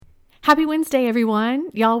Happy Wednesday, everyone.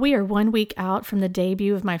 Y'all, we are 1 week out from the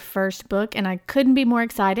debut of my first book, and I couldn't be more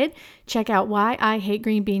excited. Check out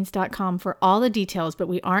whyihategreenbeans.com for all the details, but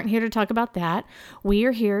we aren't here to talk about that. We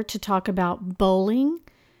are here to talk about bowling,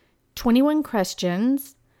 21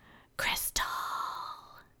 questions, crystal,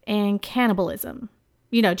 and cannibalism.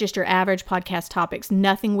 You know, just your average podcast topics.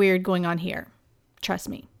 Nothing weird going on here. Trust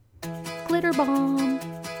me. Glitter bomb.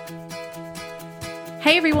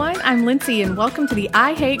 Hey everyone, I'm Lindsay and welcome to the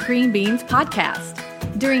I Hate Green Beans podcast.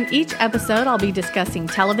 During each episode, I'll be discussing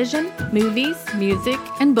television, movies, music,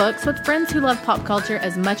 and books with friends who love pop culture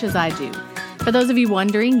as much as I do. For those of you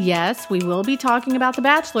wondering, yes, we will be talking about the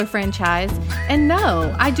Bachelor franchise. And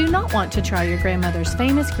no, I do not want to try your grandmother's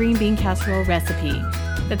famous green bean casserole recipe.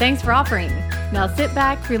 But thanks for offering. Now sit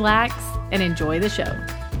back, relax, and enjoy the show.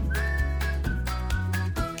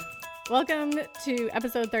 Welcome to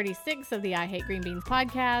episode 36 of the I Hate Green Beans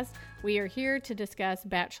podcast. We are here to discuss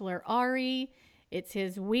Bachelor Ari. It's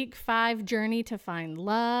his week 5 journey to find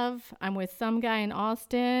love. I'm with some guy in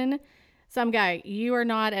Austin. Some guy, you are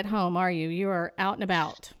not at home, are you? You are out and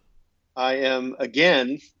about. I am,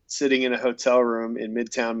 again, sitting in a hotel room in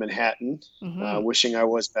Midtown Manhattan, wishing I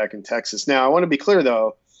was back in Texas. Now, I want to be clear,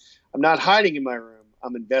 though. I'm not hiding in my room.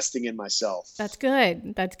 I'm investing in myself. That's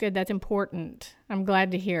good. That's good. That's important. I'm glad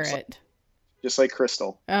to hear it. Just like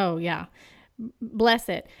Crystal. Oh, yeah. Bless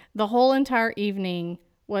it. The whole entire evening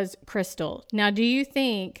was Crystal. Now, do you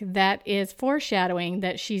think that is foreshadowing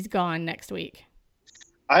that she's gone next week?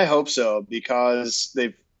 I hope so, because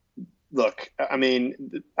I mean,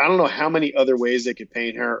 I don't know how many other ways they could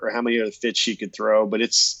paint her or how many other fits she could throw, but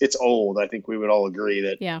it's old. I think we would all agree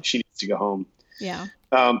that she needs to go home. Yeah.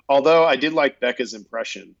 Although I did like Becca's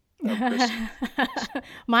impression of Crystal.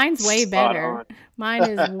 Mine's way better. Mine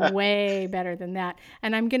is way better than that.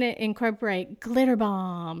 And I'm going to incorporate glitter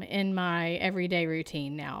bomb in my everyday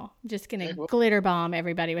routine now. I'm just going to glitter bomb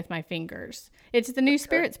everybody with my fingers. It's the new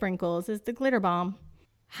Spirit Sprinkles is the glitter bomb.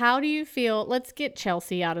 How do you feel? Let's get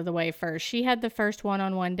Chelsea out of the way first. She had the first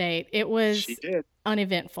one-on-one date. It was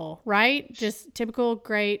uneventful, right? Just typical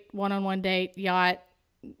great one-on-one date, yacht,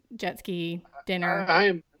 jet ski,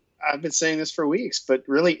 dinner. I've been saying this for weeks, but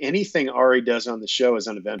really anything Ari does on the show is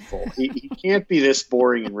uneventful. He can't be this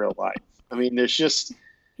boring in real life. I mean,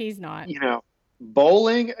 he's not.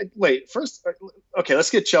 Bowling. Wait, first, okay,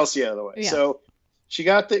 let's get Chelsea out of the way. Yeah. So she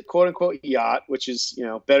got the quote unquote yacht, which is,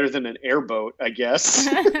 better than an airboat, I guess.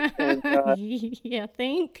 And, yeah,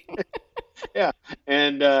 think. Yeah.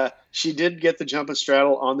 And she did get the jump and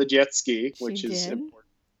straddle on the jet ski, which is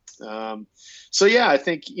important. So yeah, I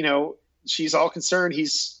think, she's all concerned.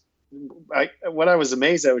 What I was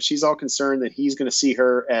amazed at was she's all concerned that he's going to see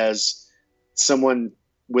her as someone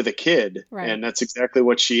with a kid. Right. And that's exactly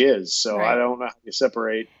what she is. So I don't know how you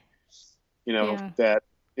separate, that,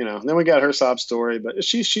 and then we got her sob story, but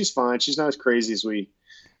she's fine. She's not as crazy as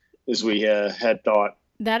we had thought.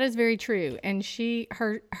 That is very true. And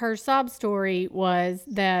her sob story was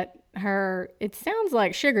that it sounds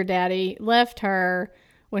like sugar daddy left her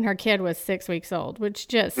when her kid was 6 weeks old, which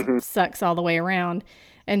just sucks all the way around.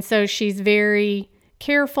 And so she's very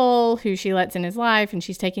careful who she lets in his life, and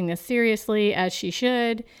she's taking this seriously as she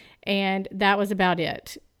should. And that was about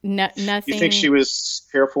it. Nothing. You think she was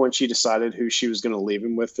careful when she decided who she was going to leave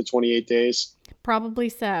him with for 28 days? Probably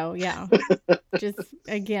so, yeah. Just,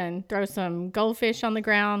 again, throw some goldfish on the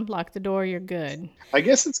ground, lock the door, you're good. I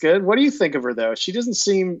guess it's good. What do you think of her, though?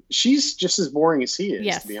 She's just as boring as he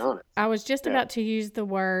is, to be honest. I was just about to use the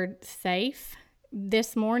word safe.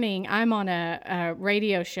 This morning, I'm on a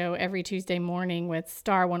radio show every Tuesday morning with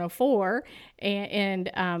Star 104 in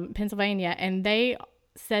Pennsylvania, and they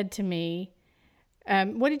said to me,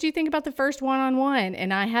 what did you think about the first one-on-one?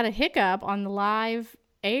 And I had a hiccup on the live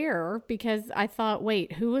air because I thought,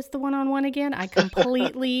 wait, who was the one-on-one again? I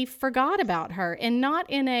completely forgot about her, and not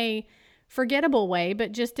in a forgettable way,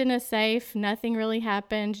 but just in a safe, nothing really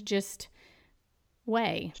happened, just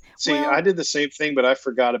way. See, I did the same thing, but I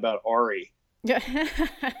forgot about Ari. We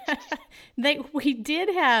did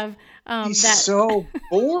have he's so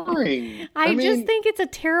boring. I just think it's a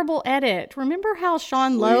terrible edit. Remember how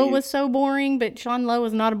Sean Lowe was so boring, but Sean Lowe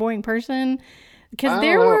was not a boring person? Because I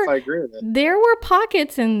don't know if I agree with that. There were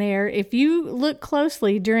pockets in there, if you look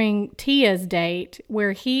closely during Tia's date,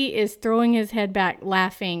 where he is throwing his head back,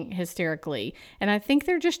 laughing hysterically. And I think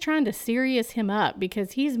they're just trying to serious him up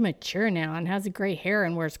because he's mature now and has gray hair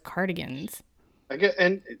and wears cardigans.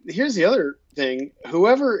 And here's the other thing.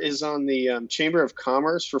 Whoever is on the Chamber of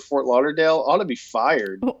Commerce for Fort Lauderdale ought to be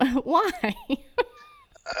fired. Why?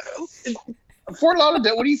 Fort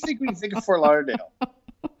Lauderdale, what do you think when you think of Fort Lauderdale?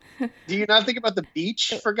 Do you not think about the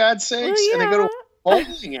beach, for God's sakes? Well, yeah. And they go to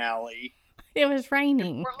bowling alley. It was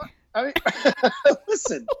raining. I mean,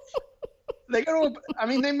 listen, they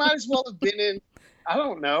they might as well have been in, I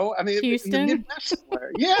don't know. I mean, Houston? in the Midwest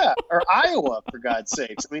somewhere. Yeah, or Iowa, for God's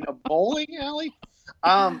sakes. I mean, a bowling alley?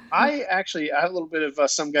 I have a little bit of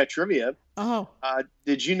Some Guy trivia. Oh.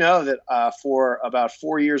 Did you know that for about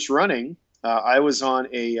 4 years running, I was on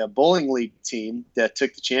a bowling league team that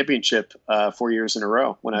took the championship 4 years in a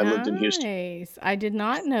row when I lived in Houston. Nice. I did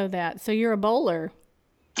not know that. So you're a bowler.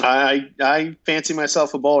 I fancy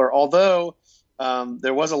myself a bowler, although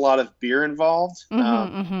there was a lot of beer involved.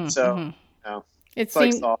 It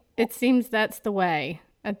seems that's the way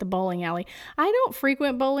at the bowling alley. I don't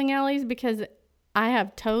frequent bowling alleys because I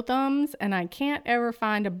have toe thumbs and I can't ever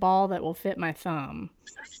find a ball that will fit my thumb.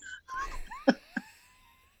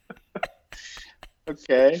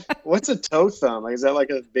 Okay. What's a toe thumb? Is that like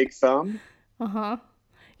a big thumb? Uh-huh.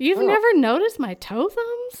 You've never noticed my toe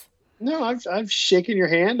thumbs? No, I've shaken your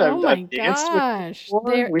hand. Oh my I've danced gosh.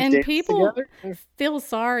 And people feel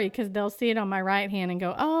sorry because they'll see it on my right hand and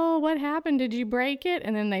go, oh, what happened? Did you break it?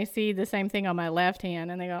 And then they see the same thing on my left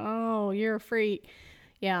hand and they go, oh, you're a freak.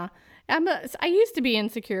 Yeah. I used to be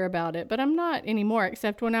insecure about it, but I'm not anymore,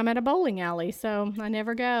 except when I'm at a bowling alley. So I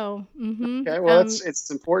never go. Mm-hmm. Okay, well,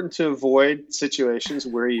 it's important to avoid situations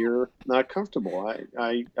where you're not comfortable.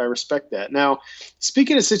 I respect that. Now,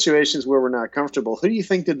 speaking of situations where we're not comfortable, who do you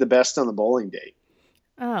think did the best on the bowling date?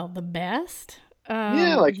 Oh, the best?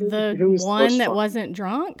 Yeah, like the who was one that fun? wasn't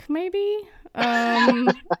drunk, maybe?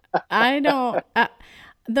 I don't.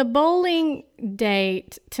 The bowling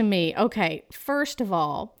date to me. Okay, first of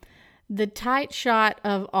all. The tight shot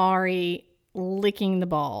of Ari licking the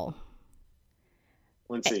ball.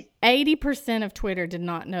 Let's see. 80% of Twitter did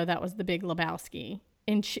not know that was the Big Lebowski.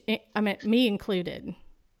 And me included.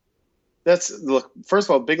 Look, first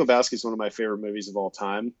of all, Big Lebowski is one of my favorite movies of all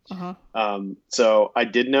time. Uh-huh. So I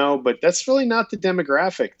did know, but that's really not the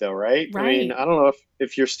demographic though, right? Right. I mean, I don't know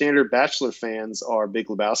if your standard Bachelor fans are Big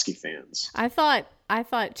Lebowski fans. I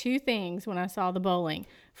thought two things when I saw the bowling.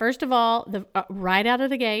 First of all, right out of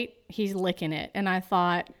the gate, he's licking it. And I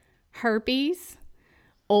thought herpes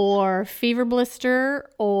or fever blister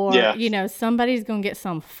or, somebody's going to get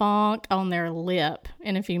some funk on their lip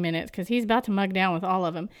in a few minutes because he's about to mug down with all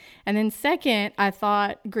of them. And then second, I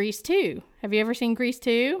thought Grease 2. Have you ever seen Grease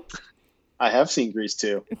 2? I have seen Grease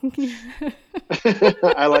 2.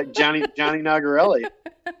 I like Johnny Nagarelli.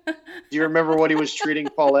 Do you remember what he was treating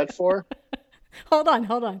Paulette for? Hold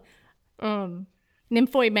on.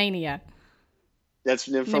 Nymphomania. That's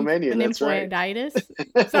nymphomania. That's right.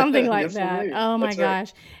 Nymphoditis, something like that. Oh my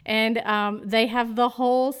gosh! Right. And they have the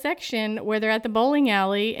whole section where they're at the bowling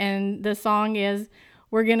alley, and the song is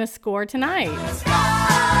 "We're Gonna Score Tonight."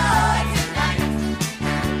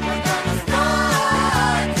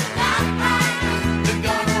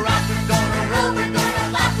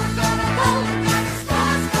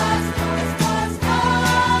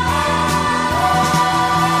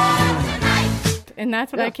 And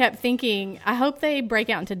that's what I kept thinking. I hope they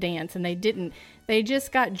break out into dance, and they didn't. They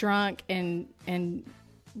just got drunk and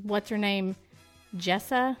what's her name?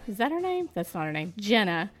 Jessa? Is that her name? That's not her name.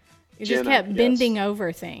 Jenna. It just kept bending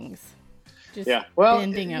over things.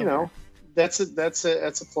 Bending over. That's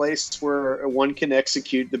a place where one can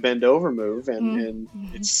execute the bend over move, and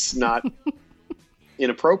it's not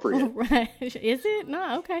inappropriate. Right? Is it?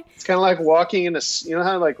 No. Okay. It's kind of like walking in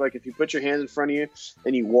how like if you put your hands in front of you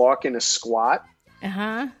and you walk in a squat.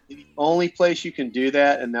 Uh-huh. The only place you can do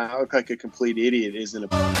that and not look like a complete idiot is in a...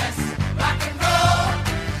 Rock and roll.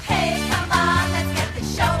 Hey, come on, let's get the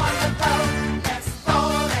show on the road. Let's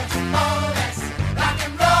rock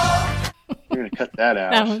and roll. You're going to cut that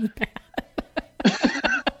out. That was bad.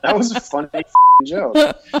 That was a funny joke.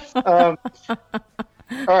 All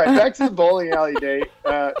right, back to the bowling alley date.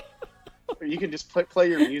 You can just play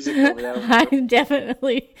your music over that. I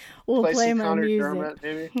definitely will play my Connor music. Dermott,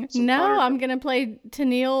 maybe? No, I'm going to play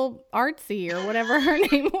Tennille Artsy or whatever her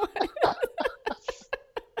name was.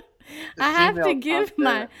 I have to give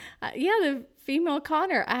the female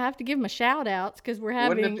Connor, I have to give them a shout outs because we're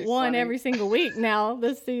having one every single week now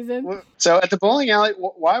this season. So at the bowling alley,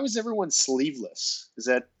 why was everyone sleeveless? Is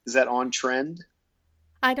that on trend?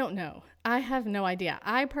 I don't know. I have no idea.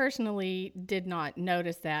 I personally did not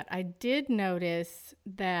notice that. I did notice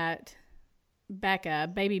that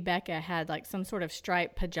baby Becca had like some sort of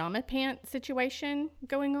striped pajama pant situation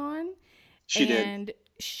going on. She did. And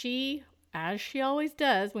she, as she always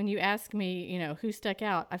does, when you ask me, who stuck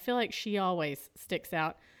out, I feel like she always sticks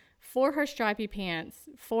out for her stripy pants,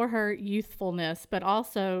 for her youthfulness, but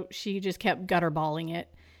also she just kept gutterballing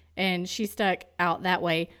it. And she stuck out that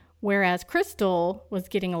way. Whereas Crystal was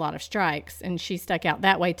getting a lot of strikes, and she stuck out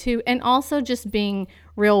that way too. And also just being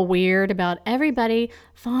real weird about everybody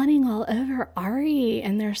fawning all over Ari,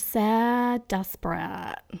 and they're sad,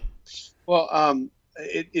 desperate. Well,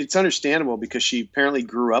 it's understandable because she apparently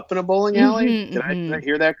grew up in a bowling alley. Did I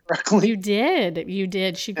hear that correctly? You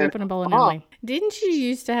did. She grew up in a bowling alley. Didn't you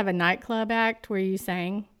used to have a nightclub act where you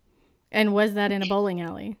sang? And was that in a bowling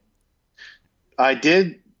alley? I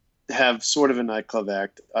did have sort of a nightclub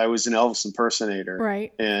act. I was an Elvis impersonator.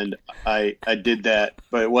 Right. And I did that,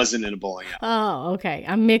 but it wasn't in a bowling alley. Oh, okay.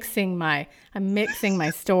 I'm mixing my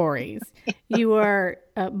stories. You were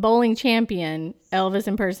a bowling champion, Elvis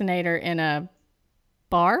impersonator in a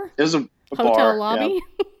bar? It was a hotel bar, lobby?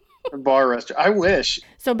 Yeah. A bar restaurant. I wish.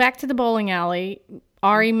 So back to the bowling alley.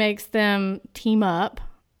 Ari makes them team up.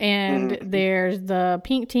 And there's the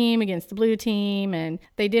pink team against the blue team. And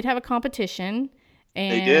they did have a competition.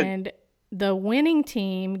 And they did. The winning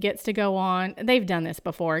team gets to go on. They've done this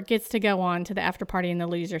before. Gets to go on to the after party, and the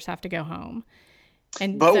losers have to go home.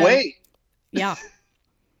 But wait. Yeah.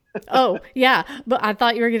 Oh, yeah. But I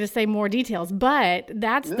thought you were going to say more details. But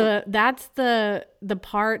that's the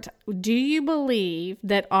part. Do you believe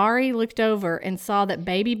that Ari looked over and saw that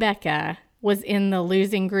Baby Becca was in the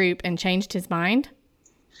losing group and changed his mind?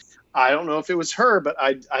 I don't know if it was her, but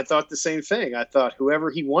I thought the same thing. I thought whoever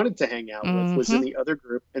he wanted to hang out with was in the other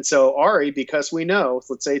group. And so Ari, because we know,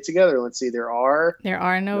 let's say it together. Let's see, there are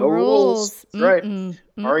no rules. That's right.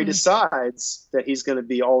 Ari decides that he's going to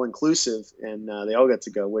be all inclusive, and they all get to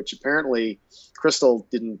go, which apparently Crystal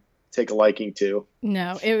didn't take a liking to.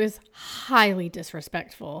 No, it was highly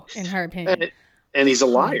disrespectful in her opinion. And he's a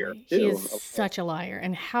liar, too. He is such a liar.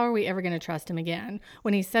 And how are we ever going to trust him again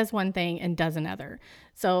when he says one thing and does another?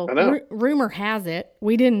 So rumor has it,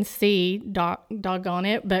 we didn't see doggone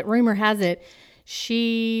it, but rumor has it,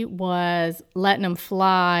 she was letting him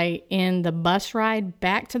fly in the bus ride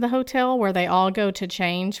back to the hotel where they all go to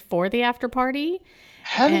change for the after party.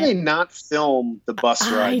 How do they not film the bus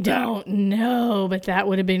ride I don't know, but that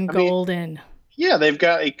would have been golden. Yeah, they've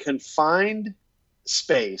got a confined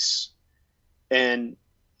space. And,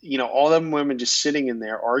 all them women just sitting in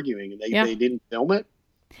there arguing, and they didn't film it.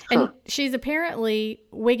 And she's apparently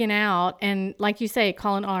wigging out and, like you say,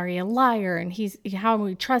 calling Ari a liar, and how do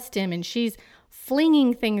we trust him? And she's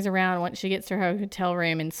flinging things around once she gets to her hotel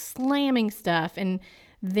room and slamming stuff. And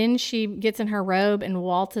then she gets in her robe and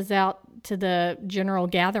waltzes out to the general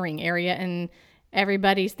gathering area, and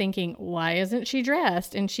everybody's thinking, why isn't she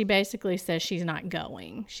dressed? And she basically says she's not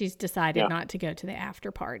going. She's decided not to go to the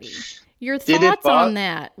after party. Your thoughts on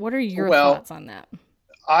that? What are your thoughts on that?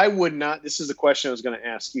 I would not. This is the question I was going to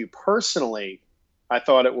ask you. Personally, I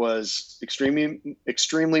thought it was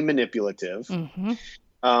extremely manipulative.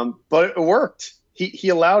 But it worked. He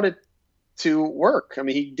allowed it to work. I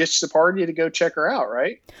mean, he ditched the party to go check her out,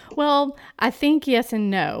 right? Well, I think yes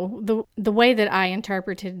and no. The way that I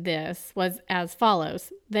interpreted this was as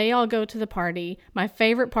follows. They all go to the party. My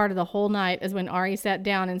favorite part of the whole night is when Ari sat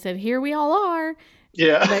down and said, "Here we all are."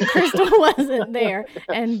 Yeah. But Crystal wasn't there.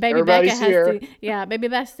 And Baby Becca has to, Baby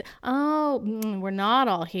Becca, we're not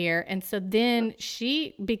all here. And so then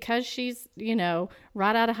because she's,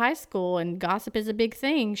 right out of high school and gossip is a big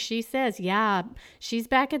thing, she says, she's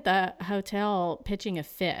back at the hotel pitching a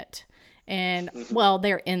fit. And, well,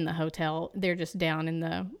 they're in the hotel. They're just down in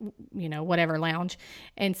the, whatever lounge.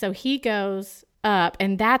 And so he goes up,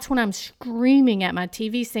 and that's when I'm screaming at my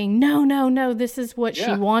TV saying, no, this is what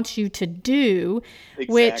she wants you to do,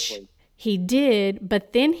 which he did.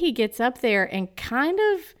 But then he gets up there and kind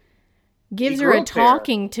of gives her a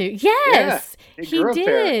talking to. Yes, he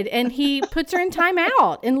did. And he puts her in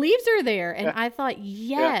timeout and leaves her there. And I thought,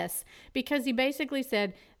 because he basically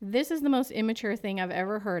said, this is the most immature thing I've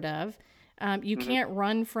ever heard of. You can't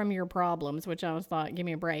run from your problems, which I was thought, give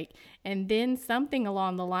me a break. And then something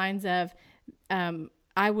along the lines of,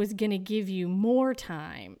 I was going to give you more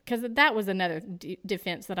time. Because that was another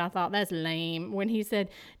defense that I thought, that's lame. When he said,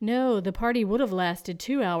 no, the party would have lasted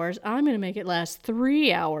 2 hours. I'm going to make it last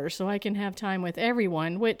 3 hours so I can have time with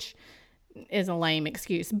everyone, which is a lame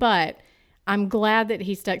excuse. But I'm glad that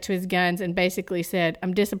he stuck to his guns and basically said,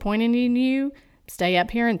 I'm disappointed in you. Stay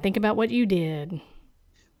up here and think about what you did.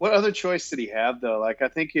 What other choice did he have, though? Like, I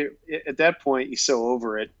think at that point, he's so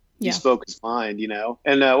over it. He spoke his mind,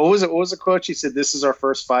 And what was it? What was the quote? He said, "This is our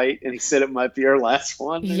first fight," and he said it might be our last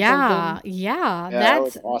one. Yeah. That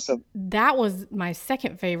was awesome. That was my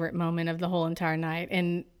second favorite moment of the whole entire night.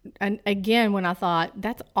 And again, when I thought,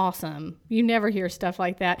 that's awesome. You never hear stuff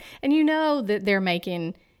like that, and that they're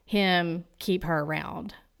making him keep her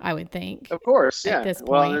around. I would think. Of course, at yeah. this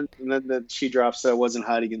Well, point. and then she drops, I wasn't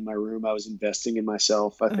hiding in my room. I was investing in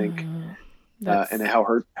myself, I think, That's and how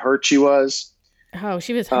hurt she was.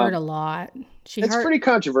 she was hurt Um, a lot. She it's hurt. pretty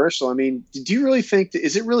controversial. I mean, do you really think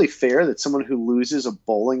is it really fair that someone who loses a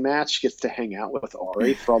bowling match gets to hang out with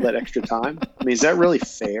Ari for all that extra time? I mean, is that really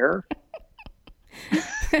fair?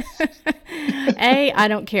 A, I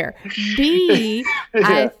don't care. B, Yeah.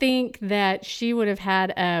 I think that she would have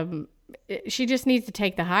had she just needs to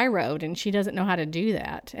take the high road, and she doesn't know how to do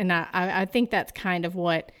that. And I think that's kind of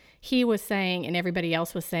what he was saying and everybody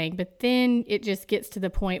else was saying. But then it just gets to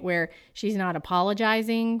the point where she's not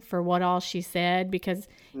apologizing for what all she said, because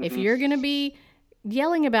if you're going to be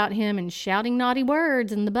yelling about him and shouting naughty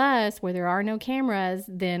words in the bus where there are no cameras,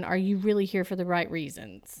 then are you really here for the right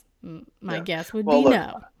reasons? My guess would be Look,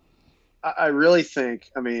 no. I really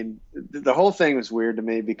think, I mean, the whole thing was weird to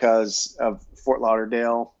me because of Fort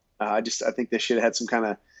Lauderdale. I think they should have had some kind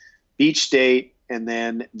of beach date. And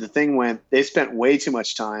then the thing they spent way too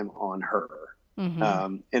much time on her.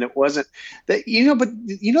 And it wasn't that, but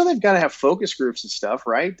they've got to have focus groups and stuff,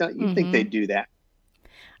 right? Don't you think they do that?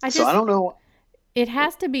 I don't know. It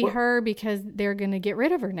has to be her because they're going to get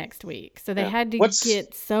rid of her next week. So they had to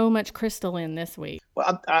get so much Crystal in this week.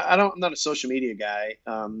 Well, I'm not a social media guy.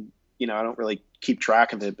 I don't really keep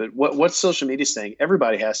track of it, but what's social media saying?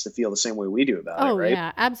 Everybody has to feel the same way we do about it, right?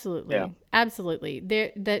 Yeah, absolutely. Yeah. Absolutely.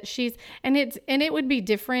 It would be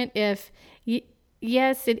different if,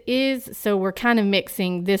 yes, it is. So we're kind of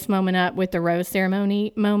mixing this moment up with the rose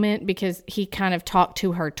ceremony moment because he kind of talked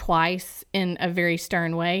to her twice in a very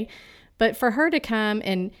stern way. But for her to come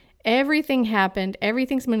and everything happened,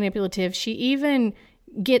 everything's manipulative. She even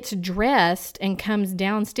gets dressed and comes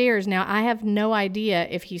downstairs. Now, I have no idea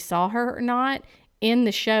if he saw her or not. In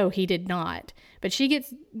the show, he did not. But she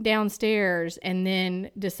gets downstairs and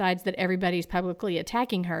then decides that everybody's publicly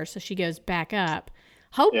attacking her, so she goes back up.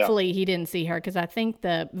 Hopefully he didn't see her, because I think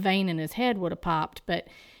the vein in his head would have popped. But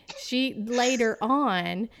later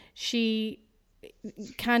on, she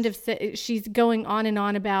kind of she's going on and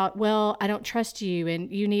on about, well, I don't trust you,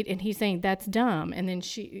 and he's saying that's dumb, and then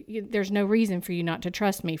there's no reason for you not to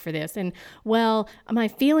trust me for this, and well, my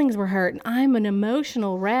feelings were hurt and I'm an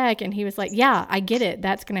emotional wreck, and he was like, yeah, I get it,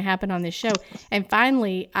 that's going to happen on this show. And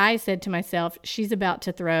finally I said to myself, she's about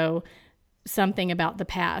to throw something about the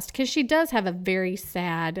past, because she does have a very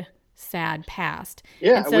sad past.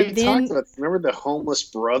 Yeah, so we talked about, remember the homeless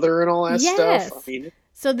brother and all that stuff? I mean,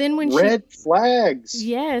 so then when red flags.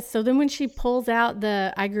 Yes. So then when she pulls out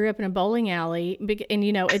I grew up in a bowling alley, and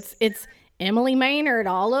it's Emily Maynard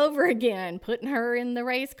all over again, putting her in the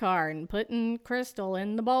race car and putting Crystal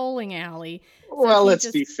in the bowling alley. Well,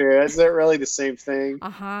 let's be fair. Is that really the same thing?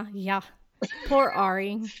 Yeah. Poor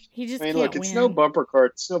Ari. He just can't look, it's no bumper car.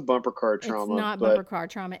 It's no bumper car trauma. It's not bumper car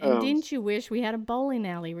trauma. And didn't you wish we had a bowling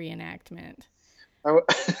alley reenactment?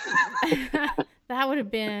 That would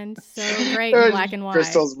have been so great in black and white.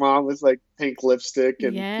 Crystal's mom was like pink lipstick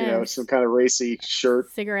and some kind of racy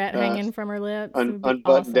shirt, cigarette hanging from her lips,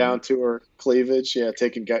 unbuttoned down to her cleavage. Yeah,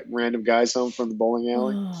 taking random guys home from the bowling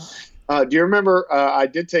alley. Do you remember? I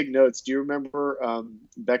did take notes. Do you remember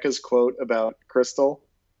Becca's quote about Crystal?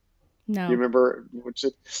 No. You remember?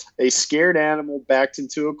 A scared animal backed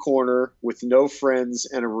into a corner with no friends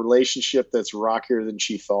and a relationship that's rockier than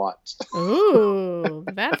she thought. Ooh,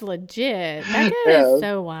 that's legit. Becca is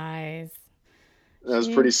so wise. That was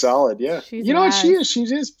pretty solid. Yeah. What she is? She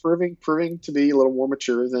is proving to be a little more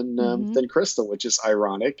mature than Crystal, which is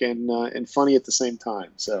ironic and funny at the same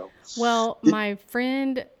time. So. Well, my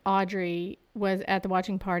friend Audrey was at the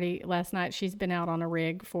watching party last night. She's been out on a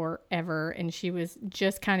rig forever, and she was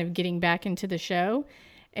just kind of getting back into the show,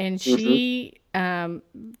 and she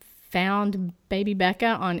found baby Becca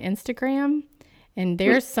on Instagram, and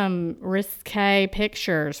there's some risque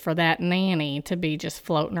pictures for that nanny to be just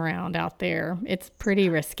floating around out there. It's pretty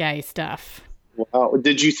risque stuff. Wow.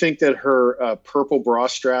 Did you think that her purple bra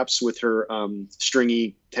straps with her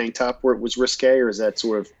stringy tank top was risque, or is that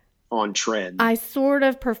sort of on trend? I sort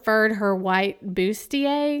of preferred her white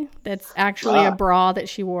bustier. That's actually a bra that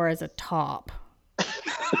she wore as a top.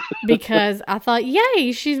 Because I thought,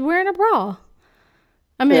 yay, she's wearing a bra.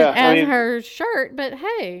 Her shirt, but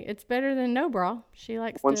hey, it's better than no bra. She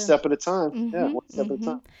likes one step at a time. One step at a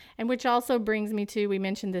time. And which also brings me to, we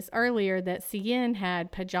mentioned this earlier, that Cien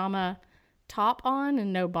had pajama top on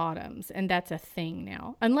and no bottoms, and that's a thing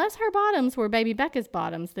now, unless her bottoms were baby Becca's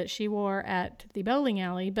bottoms that she wore at the bowling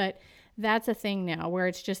alley, but that's a thing now where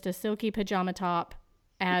it's just a silky pajama top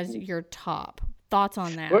as your top. Thoughts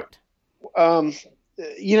on that?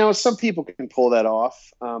 some people can pull that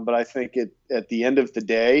off, but I think at the end of the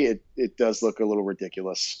day, it does look a little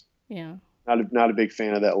ridiculous. Yeah. Not a big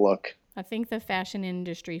fan of that look. I think the fashion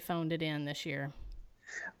industry phoned it in this year.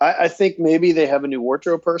 I think maybe they have a new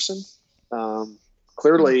wardrobe person.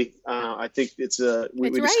 Clearly, I think we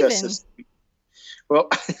discussed this. Well,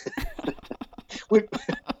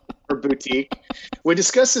 for boutique, we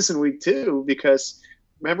discussed this in week 2 because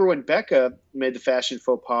remember when Becca made the fashion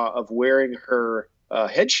faux pas of wearing her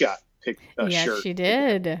headshot yes, shirt? She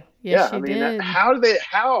did. Yes, she did. How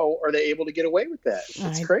are they able to get away with that?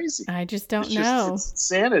 It's crazy. I just don't know. It's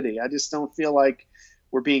insanity. I just don't feel like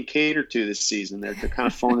we're being catered to this season. They're kind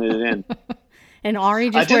of phoning it in. And Ari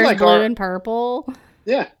just wears blue and purple.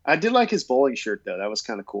 Yeah, I did like his bowling shirt though. That was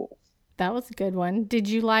kind of cool. That was a good one. Did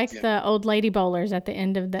you like the old lady bowlers at the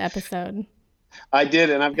end of the episode? I did,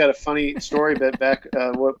 and I've got a funny story. But back,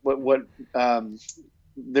 there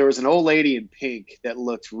was an old lady in pink that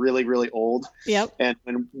looked really, really old. Yep. And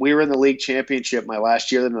when we were in the league championship my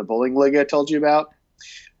last year in the bowling league I told you about,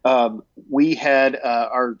 we had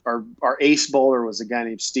our ace bowler was a guy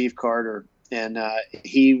named Steve Carter. And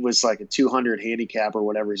he was like a 200 handicap or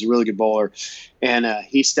whatever. He's a really good bowler. And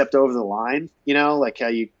he stepped over the line, like how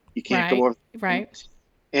you can't go over. Right.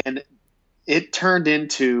 And it turned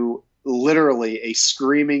into literally a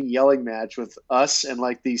screaming, yelling match with us and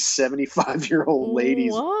like these 75-year-old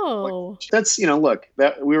ladies. Whoa. That's, look,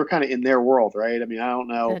 that we were kind of in their world, right? I mean, I don't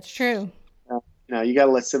know. That's true. You got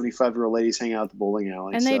to let 75-year-old ladies hang out at the bowling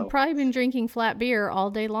alley. And they'd probably been drinking flat beer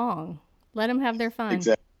all day long. Let them have their fun.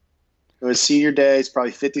 Exactly. It was senior day. It's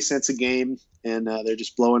probably 50 cents a game, and they're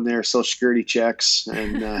just blowing their Social Security checks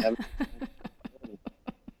and having.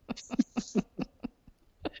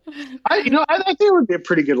 I think it would be a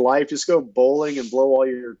pretty good life. Just go bowling and blow all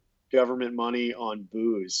your government money on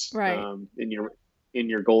booze. Right. In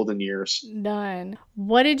your golden years. Done.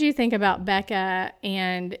 What did you think about Becca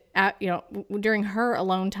and during her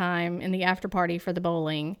alone time in the after party for the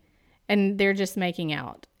bowling, and they're just making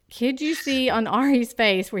out? Could you see on Ari's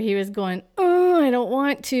face where he was going, "Oh, I don't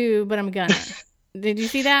want to, but I'm gonna"? Did you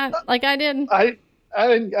see that? Like I did. I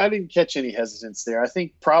didn't catch any hesitance there. I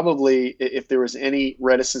think probably if there was any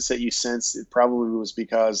reticence that you sensed, it probably was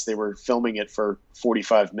because they were filming it for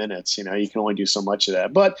 45 minutes. You can only do so much of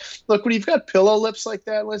that. But look, when you've got pillow lips like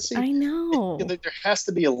that, let's see. I know. There has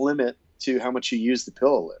to be a limit to how much you use the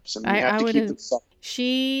pillow lips. I mean, you have to keep them soft.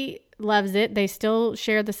 She loves it. They still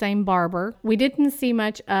share the same barber. We didn't see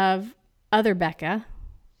much of other Becca.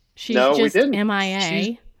 She's just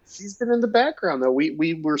MIA. She's been in the background, though.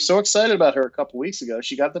 We were so excited about her a couple weeks ago.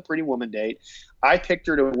 She got the Pretty Woman date. I picked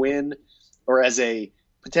her to win or as a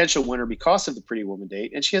potential winner because of the Pretty Woman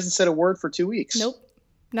date, and she hasn't said a word for 2 weeks. Nope,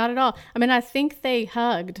 not at all. I mean, I think they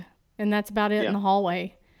hugged, and that's about it in the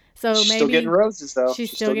hallway. So she's maybe still getting roses, though.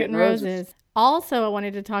 She's still getting roses. Also, I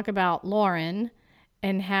wanted to talk about Lauren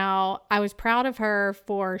and how I was proud of her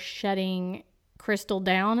for shutting Crystal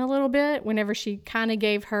down a little bit whenever she kind of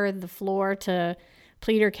gave her the floor to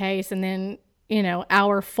plead her case. And then,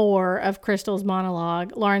 hour 4 of Crystal's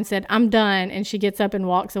monologue, Lauren said, "I'm done." And she gets up and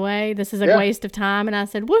walks away. This is a waste of time. And I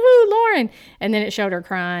said, "Woohoo, Lauren." And then it showed her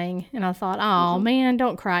crying. And I thought, oh, man,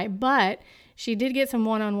 don't cry. But she did get some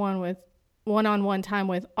one-on-one time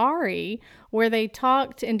with Ari where they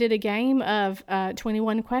talked and did a game of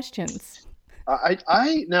 21 questions.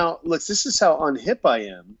 Now, look, this is how unhip I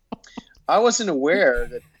am. I wasn't aware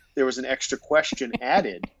that there was an extra question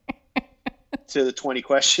added to the 20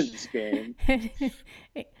 questions game.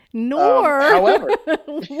 Nor however,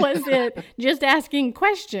 was it just asking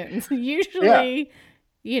questions. Usually,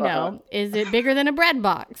 is it bigger than a bread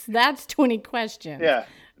box? That's 20 questions. Yeah.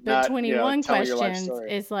 But 21 questions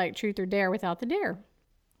is like truth or dare without the dare.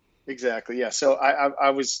 Exactly. Yeah. So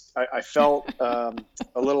I felt a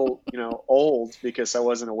little, old because I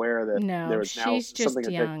wasn't aware that there was now she's just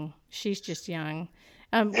something young. She's just young.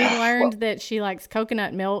 We learned that she likes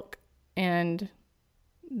coconut milk, and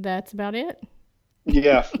that's about it.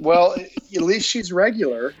 Yeah. Well, at least she's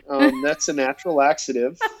regular. That's a natural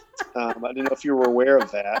laxative. I don't know if you were aware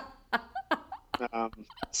of that.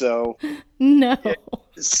 So no. Yeah,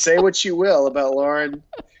 say what you will about Lauren.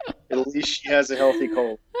 At least she has a healthy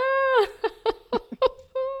cold.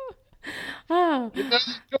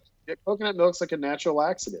 Coconut milk's like a natural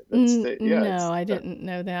laxative. No, I didn't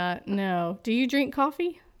know that. No. Do you drink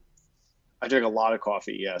coffee? I drink a lot of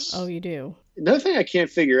coffee, yes. Oh, you do? Another thing I can't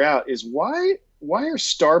figure out is why are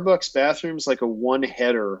Starbucks bathrooms like a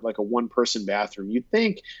one-header, like a one-person bathroom? You'd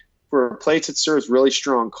think for a place that serves really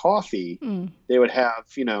strong coffee, they would have,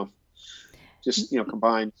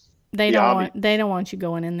 combined. They don't want you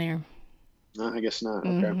going in there. No, I guess not.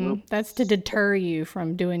 Okay. Well, That's to deter you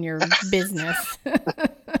from doing your business.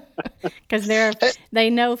 Because they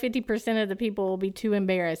know 50% of the people will be too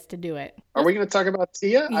embarrassed to do it. are we going to talk about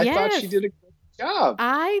Tia? I thought she Yes. did a great job.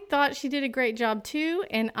 I thought she did a great job too,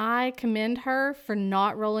 and I commend her for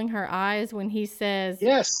not rolling her eyes when he says,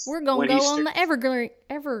 Yes. "We're going When to he go on sta- the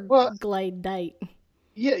Everglade date."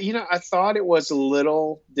 Yeah, I thought it was a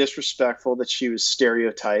little disrespectful that she was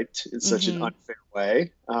stereotyped in such an unfair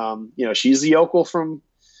way. She's the yokel from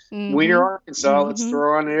Wiener, Arkansas. Let's throw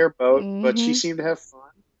her on an airboat, but she seemed to have fun.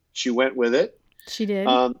 She went with it. She did.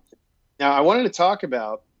 Now, I wanted to talk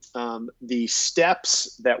about the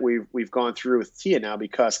steps that we've gone through with Tia now,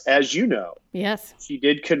 because, as you know, Yes. she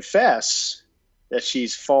did confess that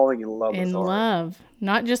she's falling in love with In Ari. love.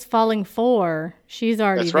 Not just falling for. She's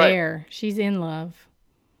already That's right. there. She's in love.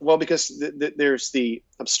 Well, because there's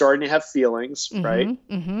I'm starting to have feelings, right?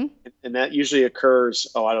 Mm-hmm. And that usually occurs,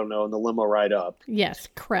 I don't know, in the limo ride up. Yes,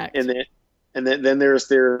 correct. And then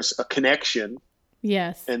there's a connection.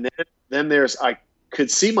 Yes. And then there's, I could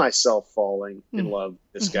see myself falling in love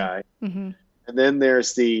with this guy. Mm-hmm. And then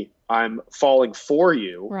there's I'm falling for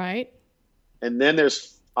you. Right. And then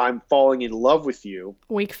there's I'm falling in love with you.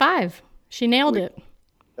 Week 5. She nailed it.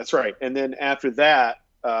 That's right. And then after that,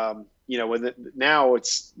 now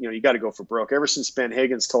it's, you got to go for broke. Ever since Ben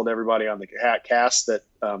Higgins told everybody on the cast that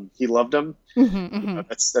he loved them,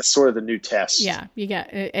 that's sort of the new test. Yeah,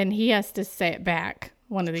 and he has to say it back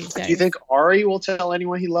one of these days. Do you think Ari will tell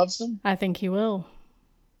anyone he loves them? I think he will.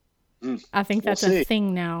 I think that's We'll a see.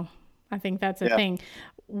 thing now. I think that's a thing.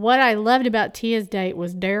 What I loved about Tia's date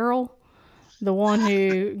was Daryl, the one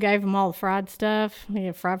who gave him all the fried stuff. He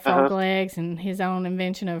had fried frog legs and his own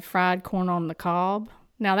invention of fried corn on the cob.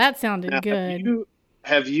 Now that sounded good.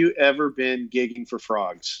 Have you ever been gigging for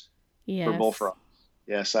frogs? Yes. For bullfrogs?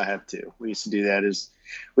 Yes, I have too. We used to do that.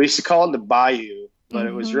 We used to call it the bayou, but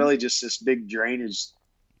it was really just this big drainage,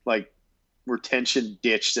 like retention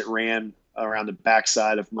ditch that ran around the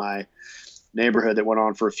backside of my neighborhood that went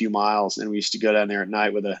on for a few miles, and we used to go down there at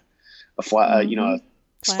night with a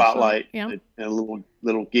spotlight and a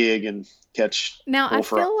little gig and catch. Now I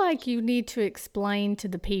bullfrog. feel like you need to explain to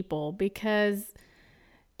the people, because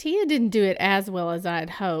Tia didn't do it as well as I had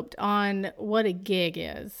hoped on what a gig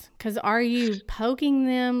is. Because are you poking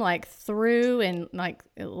them like through and like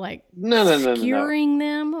No. skewering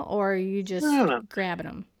them, or are you just grabbing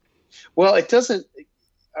them? Well, it doesn't.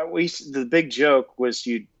 The big joke was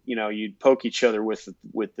you'd poke each other with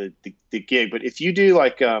the gig, but if you do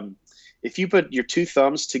if you put your two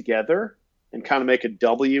thumbs together and kind of make a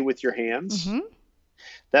W with your hands,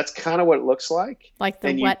 that's kind of what it looks like. Like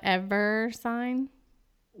the whatever sign.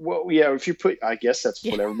 Well, yeah, if you put, I guess that's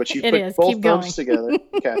whatever, but you It put is. both Keep thumbs going. together,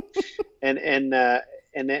 okay, and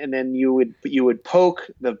then you would poke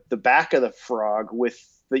the back of the frog with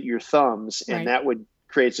your thumbs, and that would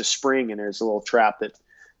creates a spring, and there's a little trap that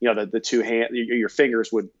the two your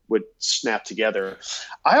fingers would snap together.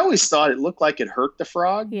 I always thought it looked like it hurt the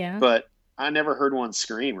frog, but I never heard one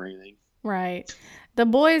scream or anything. Right. The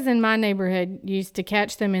boys in my neighborhood used to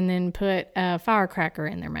catch them and then put a firecracker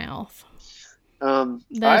in their mouth. That's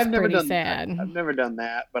I've never pretty done sad. that. I've never done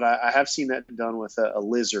that, but I have seen that done with a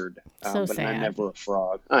lizard. So but sad. never a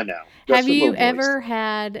frog. I know. Have you ever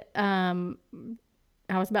had?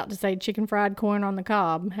 I was about to say chicken fried corn on the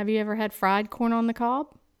cob. Have you ever had fried corn on the cob?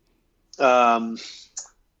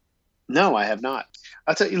 No, I have not.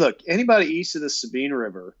 I'll tell you. Look, anybody east of the Sabine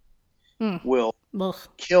River will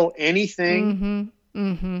kill anything,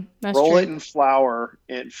 That's roll true. it in flour,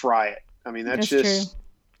 and fry it. I mean, that's just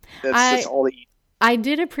true. that's all they eat. I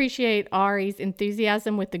did appreciate Ari's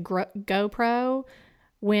enthusiasm with the GoPro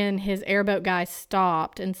when his airboat guy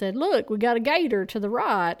stopped and said, "Look, we got a gator to the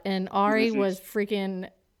right," and Ari was freaking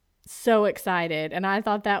so excited, and I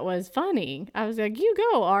thought that was funny. I was like, "You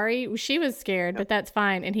go, Ari." She was scared, but that's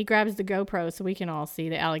fine. And he grabs the GoPro so we can all see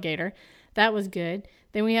the alligator. That was good.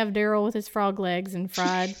 Then we have Daryl with his frog legs and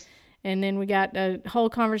fried, and then we got a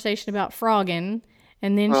whole conversation about frogging,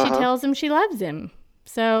 and then she tells him she loves him.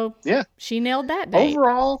 So she nailed that date.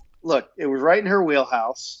 Overall, look, it was right in her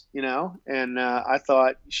wheelhouse, and I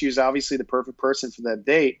thought she was obviously the perfect person for that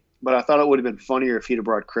date. But I thought it would have been funnier if he'd have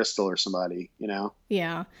brought Crystal or somebody,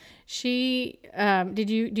 Yeah. She, do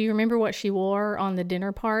you remember what she wore on the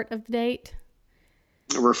dinner part of the date?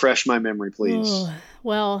 Refresh my memory, please. Oh,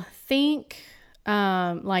 well, think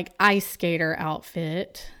like ice skater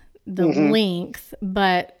outfit, the length,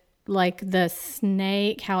 but like the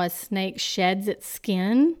snake, how a snake sheds its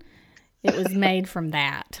skin. It was made from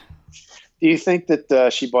that. Do you think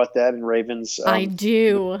that she bought that in Ravens? I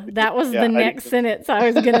do. That was the next sentence I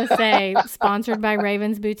was going to say. Sponsored by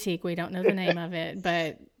Ravens Boutique. We don't know the name of it,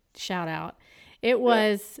 but shout out. It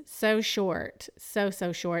was so short, so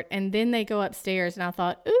short. And then they go upstairs, and I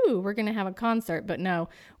thought, ooh, we're going to have a concert. But no,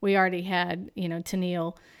 we already had,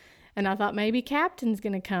 Tennille. And I thought maybe Captain's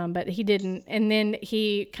going to come, but he didn't. And then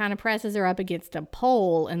he kind of presses her up against a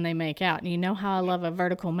pole, and they make out. And you know how I love a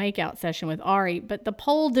vertical makeout session with Ari, but the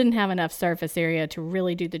pole didn't have enough surface area to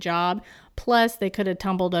really do the job. Plus, they could have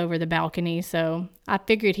tumbled over the balcony. So I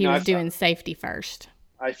figured he was doing safety first.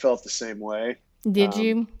 I felt the same way. Did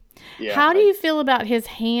you? Yeah. How do you feel about his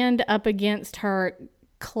hand up against her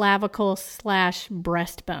clavicle /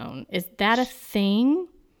 breastbone? Is that a thing?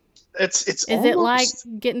 It's Is almost, it like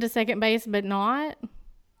getting to second base but not?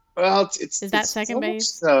 Well, is that second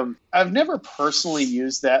base? I've never personally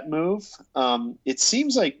used that move. It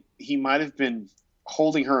seems like he might have been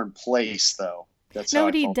holding her in place, though. That's no,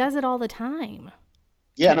 but he does it all the time.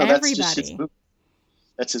 Yeah, no, that's everybody. just his move.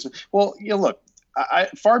 That's his move. Well, look,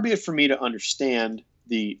 far be it from me to understand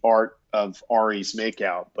the art of Ari's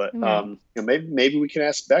makeout, but maybe we can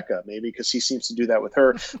ask Becca, maybe because he seems to do that with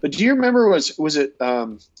her. But do you remember was it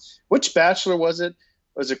which Bachelor was it?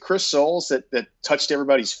 Was it Chris Soules that touched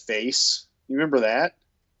everybody's face? You remember that?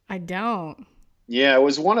 I don't. Yeah, it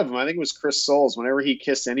was one of them. I think it was Chris Soules. Whenever he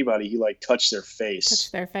kissed anybody, he touched their face.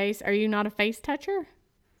 Touched their face. Are you not a face toucher?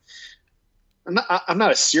 I'm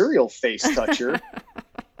not a serial face toucher.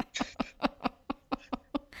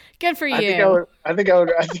 Good for you. I think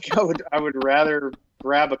I would rather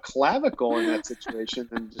grab a clavicle in that situation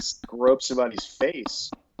than just grope somebody's face.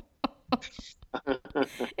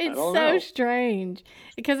 It's so strange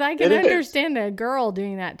because I can understand a girl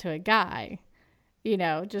doing that to a guy,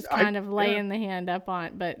 just kind of laying the hand up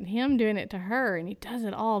on, but him doing it to her, and he does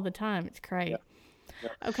it all the time. It's crazy. Yeah.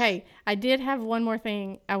 Okay, I did have one more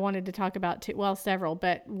thing I wanted to talk about too. Well, several,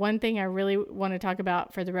 but one thing I really want to talk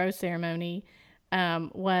about for the rose ceremony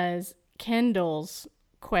was Kendall's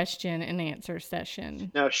question and answer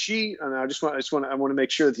session. Now I want to make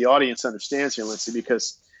sure that the audience understands here, Lindsay,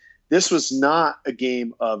 because this was not a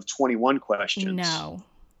game of 21 questions. No.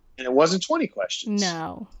 And it wasn't 20 questions.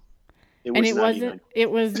 No. It was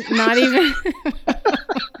not even.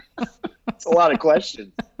 It's a lot of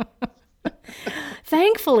questions.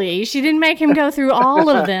 Thankfully, she didn't make him go through all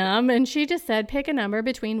of them, and she just said pick a number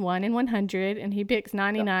between 1 and 100, and he picks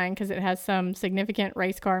 99 because it has some significant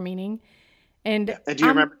race car meaning. And do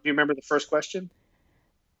you remember the first question?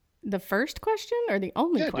 The first question or the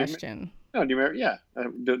only question? Do you remember? Yeah,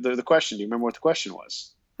 the question. Do you remember what the question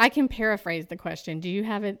was? I can paraphrase the question. Do you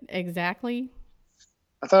have it exactly?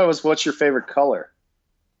 I thought it was, what's your favorite color?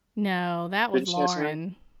 No, that was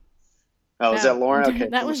Lauren. Oh, was that Lauren? Okay.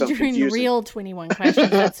 That was during real 21 questions.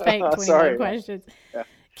 That's fake 21 questions. Yeah.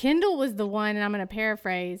 Kendall was the one, and I'm going to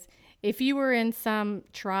paraphrase. If you were in some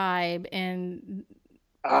tribe and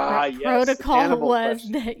protocol was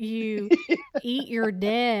that you eat your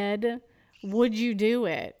dead, would you do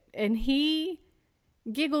it? And he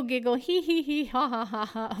giggle, he,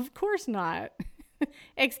 ha. Of course not.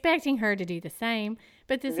 Expecting her to do the same.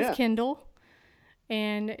 But this is Kendall.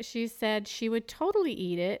 And she said she would totally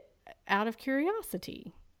eat it out of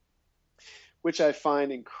curiosity. Which I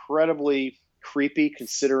find incredibly creepy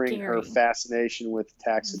considering her fascination with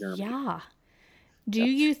taxidermy. Yeah. Do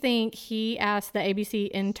you think he asked the ABC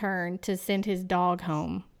intern to send his dog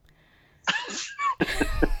home?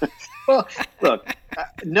 Well, look,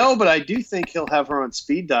 no, but I do think he'll have her on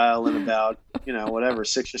speed dial in about,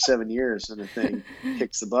 6 or 7 years, and the thing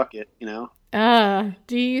kicks the bucket,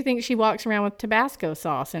 Do you think she walks around with Tabasco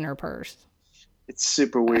sauce in her purse? It's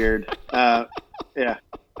super weird. Yeah.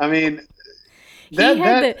 I mean,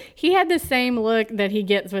 he had the same look that he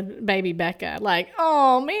gets with baby Becca. Like,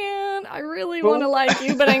 oh man, I really want to like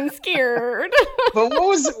you, but I'm scared. But what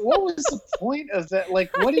was the point of that?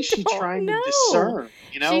 Like, what is she trying to discern?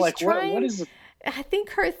 What is the... I think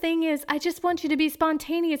her thing is, I just want you to be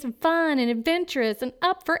spontaneous and fun and adventurous and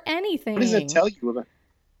up for anything. What does that tell you about?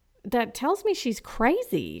 That tells me she's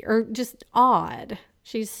crazy or just odd.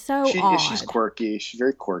 She's so odd. She's quirky. She's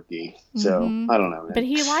very quirky. So I don't know, man. But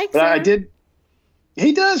he likes her.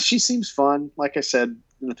 He does. She seems fun. Like I said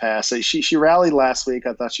in the past, she rallied last week.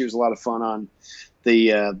 I thought she was a lot of fun on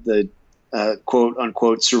the quote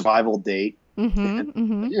unquote survival date.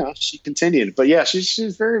 She continued. But yeah,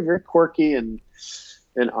 she's very, very quirky and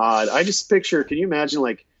odd. I just picture. Can you imagine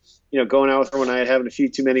going out with her one night, having a few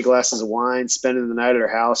too many glasses of wine, spending the night at her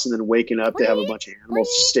house, and then waking up to have a bunch of animals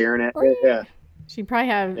staring at her? Yeah. She'd probably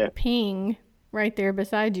have Ping right there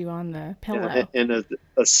beside you on the pillow. And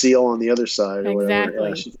a seal on the other side. Or exactly.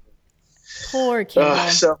 Whatever. Yeah, Poor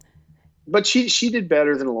Kendall. But she did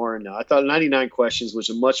better than Lauren. Now I thought 99 Questions was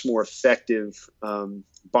a much more effective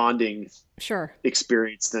bonding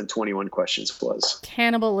experience than 21 Questions was.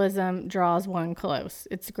 Cannibalism draws one close.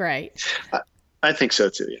 It's great. I think so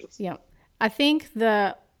too. Yeah. Yeah. I think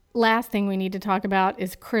the last thing we need to talk about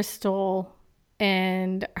is Crystal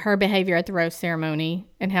and her behavior at the rose ceremony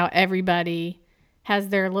and how everybody has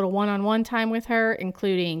their little one-on-one time with her,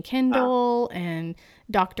 including Kendall and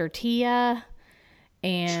Dr. Tia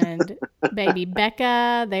and baby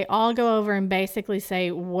Becca. They all go over and basically say,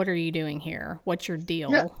 what are you doing here? What's your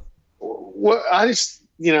deal? Yeah. Well, I just,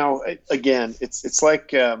 again, it's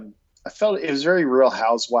like, I felt it was very Real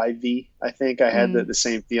Housewivey. I think I had the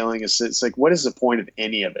same feeling. It's like, what is the point of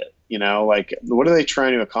any of it? Like, what are they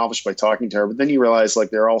trying to accomplish by talking to her? But then you realize, like,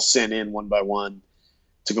 they're all sent in one by one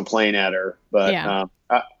to complain at her. But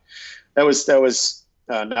that was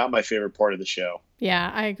not my favorite part of the show. Yeah,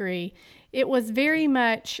 I agree. It was very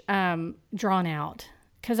much drawn out.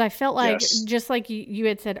 Because I felt like, just like you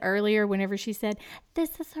had said earlier, whenever she said,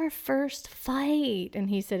 this is our first fight,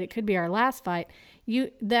 and he said it could be our last fight,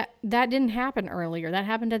 that didn't happen earlier. That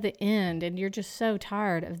happened at the end, and you're just so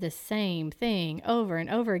tired of the same thing over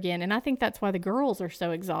and over again. And I think that's why the girls are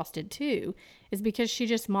so exhausted too, is because she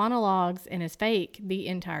just monologues and is fake the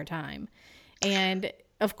entire time. And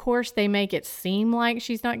of course, they make it seem like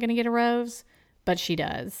she's not going to get a rose, but she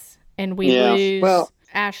does. And we lose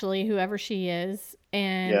Ashley, whoever she is.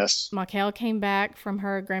 And Michael came back from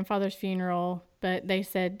her grandfather's funeral, but they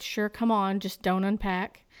said, sure, come on, just don't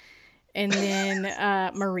unpack. And then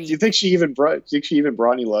Marie. Do you think she even brought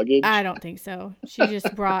any luggage? I don't think so. She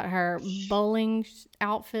just brought her bowling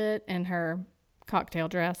outfit and her cocktail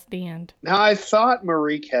dress. The end. Now, I thought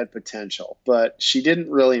Marie had potential, but she didn't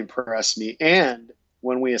really impress me. And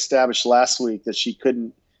when we established last week that she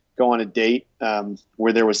couldn't go on a date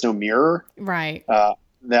where there was no mirror. Right.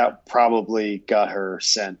 That probably got her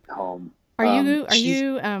sent home. Are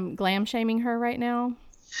you glam shaming her right now?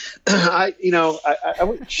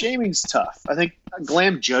 Shaming's tough. I think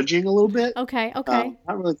glam judging a little bit. Okay. Not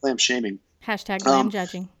really glam shaming. Hashtag glam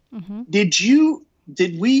judging. Mm-hmm.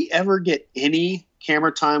 Did we ever get any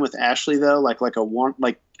camera time with Ashley though? Like what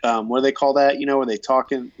do they call that? Where they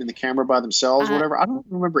talk in the camera by themselves, or whatever. I don't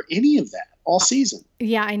remember any of that all season.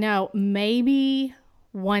 Yeah, I know. Maybe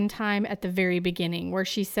one time at the very beginning where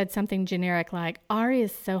she said something generic like Ari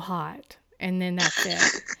is so hot, and then that's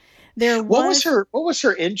it. What was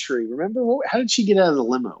her entry? Remember how did she get out of the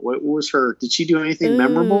limo? What was her? Did she do anything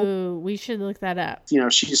memorable? We should look that up.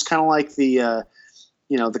 She's kind of like the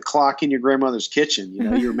clock in your grandmother's kitchen.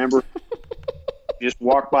 You remember you just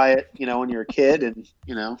walk by it, when you're a kid, and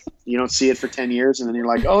you don't see it for 10 years, and then you're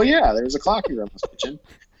like, oh yeah, there's a clock in your grandma's kitchen.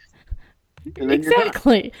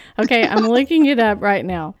 Exactly. Okay, I'm looking it up right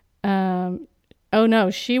now. Oh no,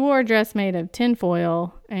 she wore a dress made of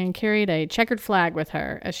tinfoil and carried a checkered flag with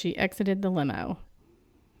her as she exited the limo.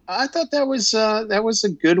 I thought that was a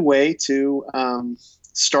good way to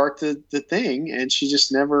start the thing, and she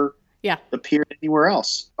just never appeared anywhere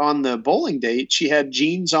else. On the bowling date, she had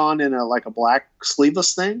jeans on and a black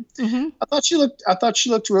sleeveless thing. Mm-hmm. I thought she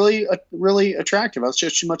looked really really attractive. I was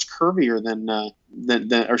just much curvier than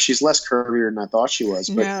or she's less curvier than I thought she was,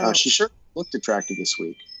 but she sure looked attractive this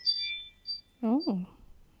week. Oh,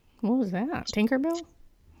 what was that? Tinkerbell?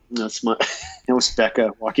 It was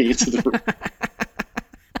Becca walking into the room.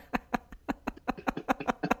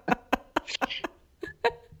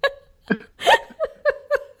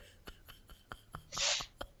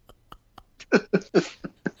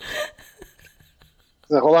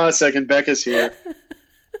 Hold on a second, Becca's here.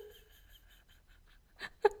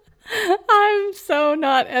 I'm so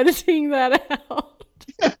not editing that out.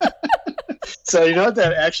 So you know what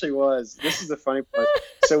that actually was? This is the funny part.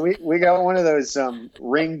 So we got one of those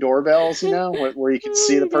Ring doorbells, where you can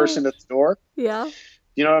see the person at the door. Yeah.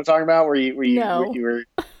 You know what I'm talking about? You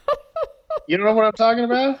don't know what I'm talking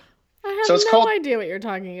about? I have no idea what you're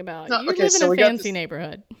talking about. You live in a fancy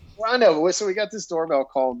neighborhood. Well, I know. So we got this doorbell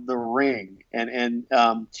called the Ring, and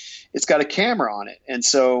it's got a camera on it, and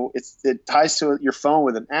so it ties to your phone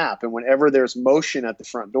with an app. And whenever there's motion at the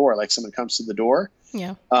front door, like someone comes to the door,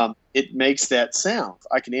 it makes that sound.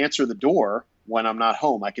 I can answer the door when I'm not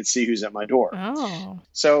home. I can see who's at my door. Oh.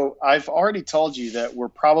 So I've already told you that we're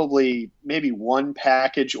probably maybe one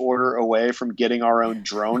package order away from getting our own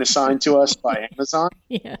drone assigned to us by Amazon.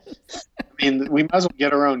 Yeah. I mean, we might as well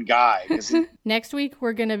get our own guy. Next week,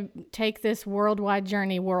 we're going to take this worldwide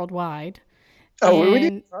journey worldwide. Oh, we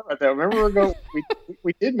didn't talk about that. Remember,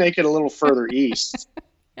 we did make it a little further east.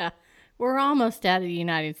 Yeah. We're almost out of the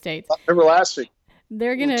United States. Remember last week?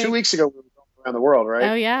 They're going to... 2 weeks ago, we were going around the world, right?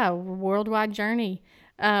 Oh yeah, worldwide journey.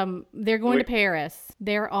 They're going to Paris.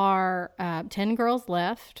 There are 10 girls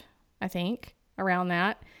left, I think, around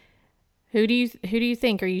that. Who do you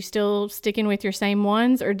think? Are you still sticking with your same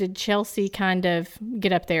ones, or did Chelsea kind of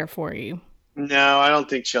get up there for you? No, I don't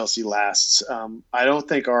think Chelsea lasts. I don't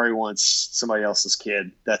think Ari wants somebody else's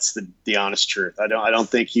kid. That's the honest truth. I don't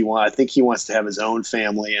think he wants. I think he wants to have his own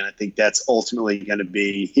family, and I think that's ultimately going to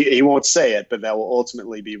be. He won't say it, but that will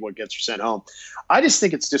ultimately be what gets her sent home. I just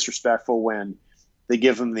think it's disrespectful when they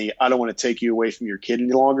give him the "I don't want to take you away from your kid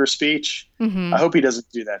any longer" speech. Mm-hmm. I hope he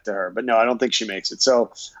doesn't do that to her. But no, I don't think she makes it.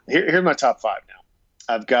 So here's my top 5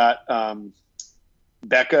 now. I've got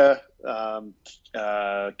Becca.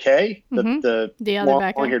 Kay, the other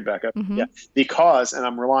long-haired Becca, yeah, because, and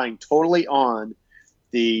I'm relying totally on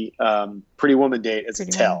the Pretty Woman date as a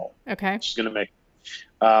tell. Okay, she's gonna make.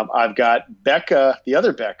 I've got Becca, the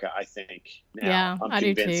other Becca, I think. Now. Yeah, I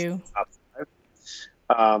do too.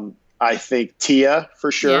 I think Tia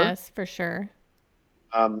for sure. Yes, for sure.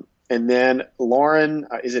 And then Lauren,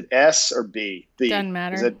 is it S or B? Doesn't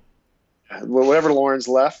matter. Is it whatever Lauren's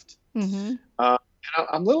left? Mm-hmm.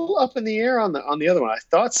 I'm a little up in the air on the other one. I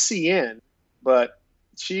thought CN, but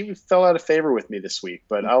she fell out of favor with me this week.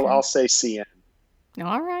 But okay. I'll say CN.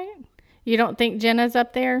 All right. You don't think Jenna's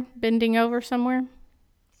up there bending over somewhere?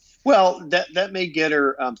 Well, that may get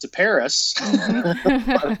her to Paris.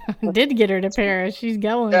 Mm-hmm. Did get her to Paris. She's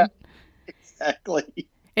going. Yeah, exactly.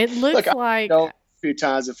 It looks like a few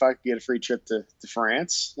times if I could get a free trip to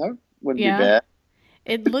France, that wouldn't be bad.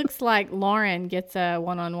 It looks like Lauren gets a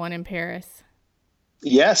one-on-one in Paris.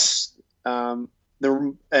 Yes. And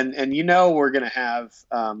we're going to have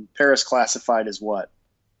Paris classified as what?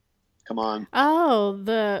 Come on. Oh,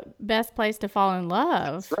 the best place to fall in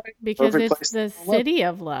love. That's right. Because it's the city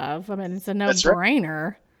of love. I mean, it's a no-brainer.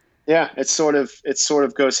 Right. Yeah, it sort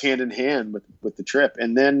of goes hand in hand with the trip.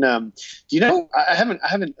 And then, I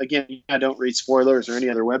haven't again, I don't read spoilers or any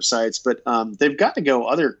other websites, but they've got to go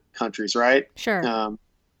other countries, right? Sure.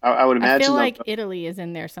 I would imagine. I feel like Italy is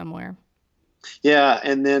in there somewhere. Yeah,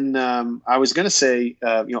 and then I was going to say,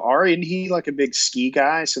 Ari, isn't he like a big ski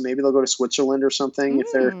guy? So maybe they'll go to Switzerland or something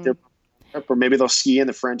if they're or maybe they'll ski in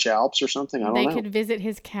the French Alps or something. I don't know. They could visit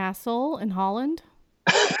his castle in Holland.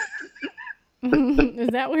 Is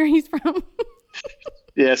that where he's from?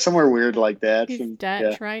 Yeah, somewhere weird like that. He's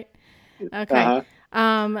Dutch, right? Okay.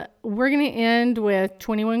 Uh-huh. We're going to end with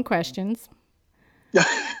 21 questions.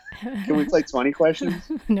 Can we play 20 questions?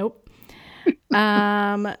 Nope.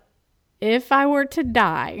 If I were to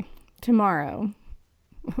die tomorrow,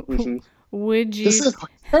 would you... This is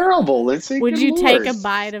terrible, Lindsay. Would you take a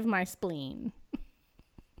bite of my spleen?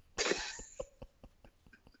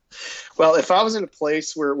 Well, if I was in a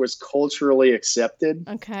place where it was culturally accepted,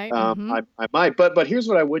 okay, I might. But here's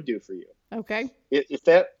what I would do for you. Okay. If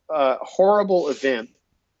that horrible event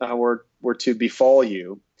were to befall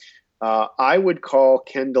you, I would call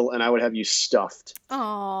Kendall and I would have you stuffed.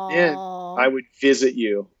 Aww. And I would visit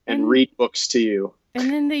you and read books to you.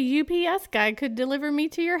 And then the UPS guy could deliver me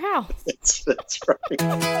to your house. That's right.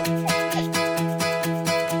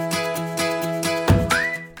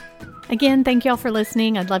 Again, thank you all for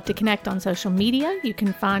listening. I'd love to connect on social media. You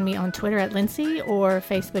can find me on Twitter at Lindsay or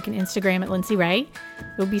Facebook and Instagram at Lindsay Ray.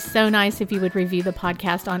 It would be so nice if you would review the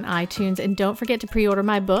podcast on iTunes. And don't forget to pre-order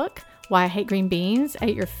my book, Why I Hate Green Beans,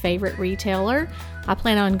 at your favorite retailer. I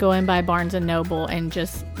plan on going by Barnes & Noble and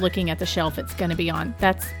just looking at the shelf it's going to be on.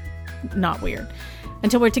 That's not weird.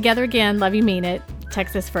 Until we're together again, love you, mean it.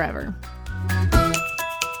 Texas forever.